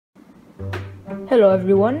Hello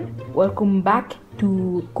everyone, welcome back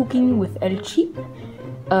to Cooking with El Cheap.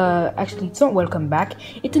 Actually it's not welcome back,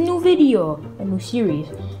 it's a new video, a new series.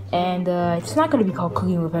 And it's not gonna be called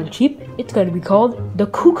Cooking with El Cheap, it's gonna be called The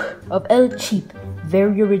Cook of El Cheap.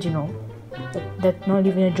 Very original. That's not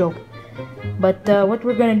even a joke. But what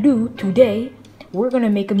we're gonna do today, we're gonna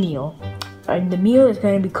make a meal. And the meal is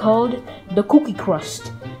gonna be called the cookie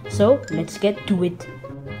crust. So let's get to it.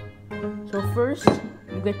 So first,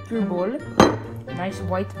 you get your bowl. Nice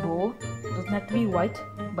white bowl. Doesn't have to be white,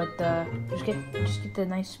 but just get a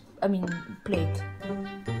nice, plate.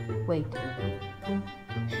 Wait.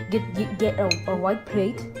 Get a white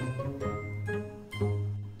plate.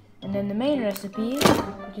 And then the main recipe,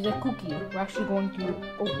 which is a cookie. We're actually going to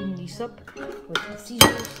open these up with the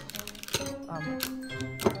scissors. I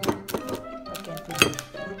can't do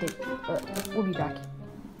it. We'll be back.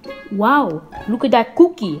 Wow! Look at that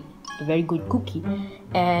cookie. A very good cookie.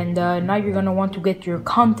 And now you're gonna want to get your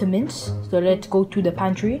condiments. So let's go to the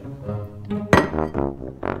pantry.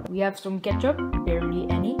 We have some ketchup, barely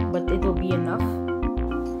any, but it'll be enough.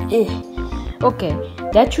 Okay,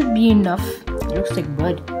 that should be enough. It looks like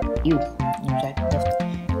blood. Ew.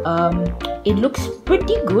 It looks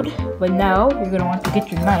pretty good, but now you're gonna want to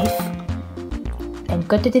get your knife and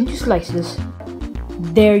cut it into slices.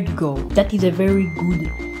 There you go. That is a very good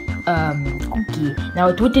cookie. Now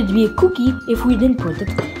it wouldn't be a cookie if we didn't put it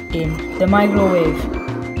in the microwave.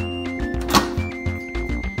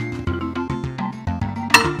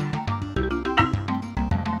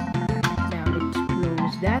 Now let's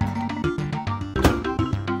close that.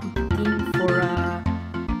 Put it in for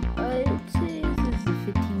let's say this is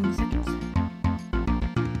 15 seconds.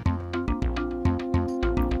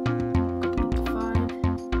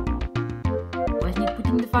 Why isn't it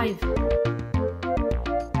putting the 5?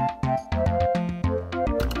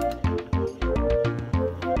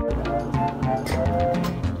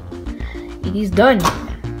 It is done.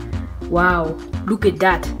 Wow, look at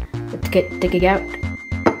that. Let's take it out.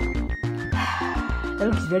 That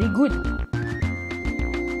looks very good.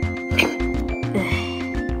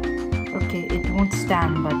 Okay, it won't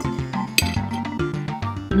stand, but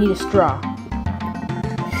you need a straw.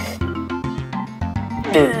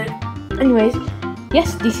 Anyways,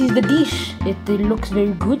 yes, this is the dish. It looks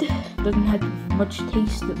very good. Doesn't have much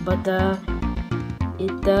taste, but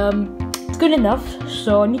it's good enough.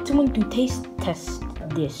 So I need someone to taste test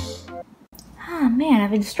this. Ah man,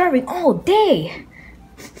 I've been starving all day.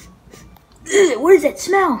 What does that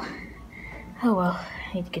smell? Oh well,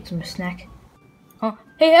 I need to get some snack. Huh?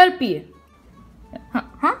 Hey LP!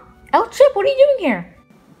 Huh? El Chip, what are you doing here?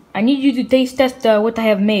 I need you to taste test what I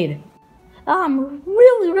have made. I'm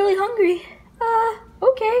really hungry.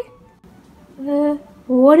 Okay.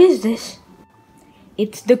 What is this?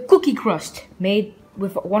 It's the cookie crust made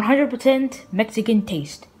with 100% Mexican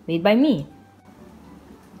taste, made by me.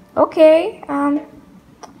 Okay,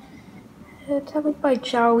 let's have a bite,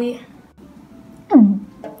 shall we?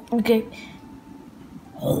 Okay.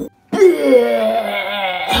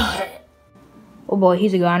 Oh boy,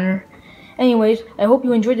 he's a goner. Anyways, I hope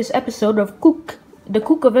you enjoyed this episode of the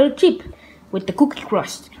Cook of El Cheap with the cookie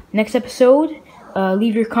crust. Next episode,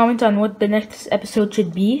 leave your comments on what the next episode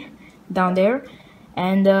should be down there.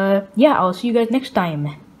 And yeah, I'll see you guys next time.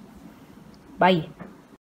 Bye.